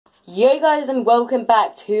Yo guys, and welcome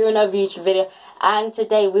back to another YouTube video. And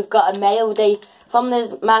today we've got a mail day from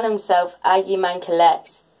this man himself, AggyMan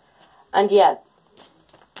Collects. And yeah,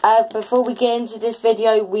 before we get into this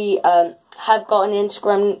video, we have got an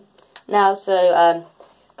Instagram now, so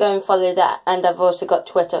go and follow that. And I've also got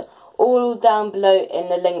Twitter, all down below in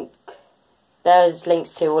the link. There's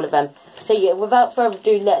links to all of them. So yeah, without further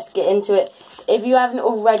ado, let's get into it. If you haven't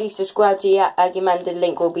already subscribed to AggyMan, the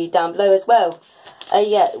link will be down below as well.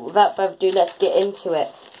 Yeah, without further ado, let's get into it.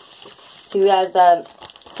 So he has,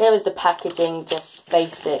 here is the packaging, just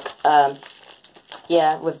basic,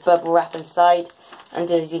 yeah, with bubble wrap inside. And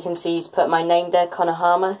as you can see, he's put my name there, Connor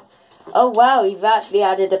Harmer. Oh wow, you've actually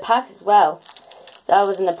added a pack as well. That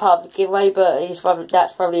wasn't a part of the giveaway, but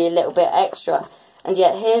that's probably a little bit extra. And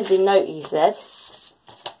yet, here's the note he said.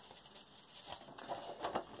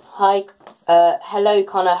 Hi, hello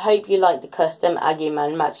Connor, hope you like the custom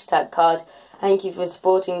AggyMan match tag card. Thank you for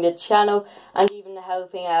supporting the channel and even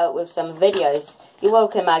helping out with some videos. You're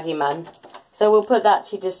welcome, AggyMan. So we'll put that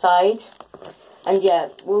to the side. And yeah,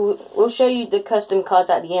 we'll show you the custom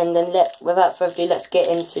cards at the end. And without further ado, let's get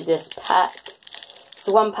into this pack. It's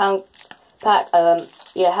a £1 pack.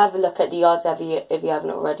 Yeah, have a look at the odds if you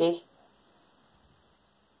haven't already.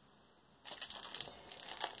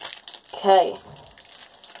 Okay.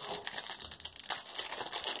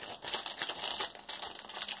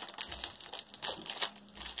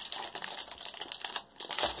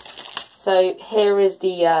 So here is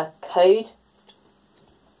the code.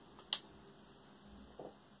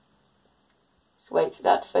 Just wait for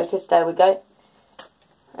that to focus. There we go.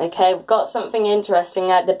 Okay, we've got something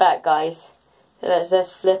interesting at the back, guys. So let's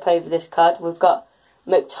just flip over this card. We've got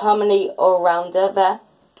McTominay all-rounder there.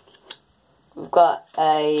 We've got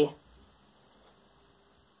a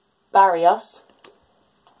Barrios,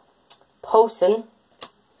 Paulson.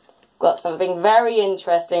 Got something very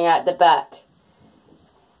interesting at the back.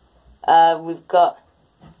 We've got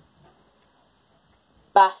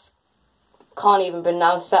can't even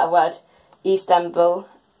pronounce that word, Istanbul.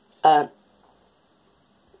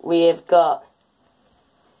 We have got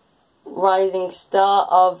Rising Star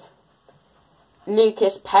of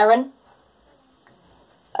Lucas Perrin.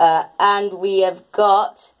 And we have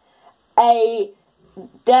got a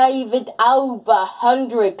David Alba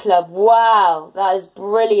 100 Club. Wow, that is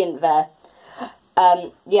brilliant there.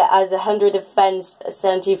 Yeah, as 100 defense,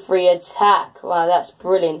 73 attack. Wow, that's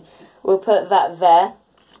brilliant. We'll put that there.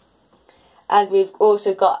 And we've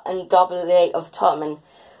also got a AA of Tottenham.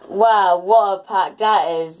 Wow, what a pack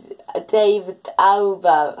that is. David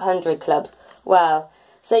Alba 100 Club. Wow.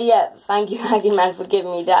 So yeah, thank you AggyMan for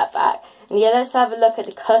giving me that back. And yeah, let's have a look at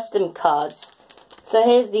the custom cards. So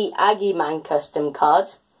here's the AggyMan custom card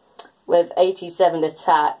with 87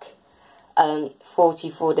 attack.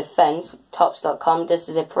 44 defense, tops.com. This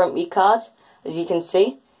is a print me card, as you can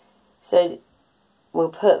see. So we'll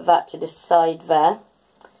put that to the side there.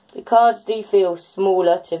 The cards do feel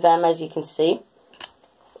smaller to them, as you can see.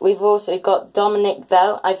 We've also got Dominic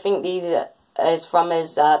Bell. I think these is from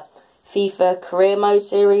his FIFA career mode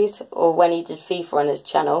series, or when he did FIFA on his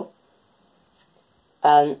channel.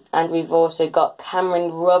 And we've also got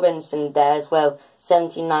Cameron Robinson there as well,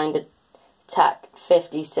 79 attack,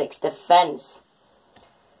 56 defense.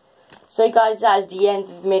 So guys, that is the end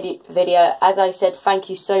of the video. As I said, thank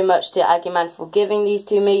you so much to AggyMan for giving these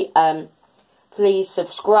to me. Please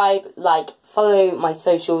subscribe, like, follow my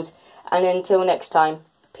socials, and until next time,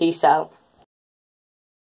 peace out.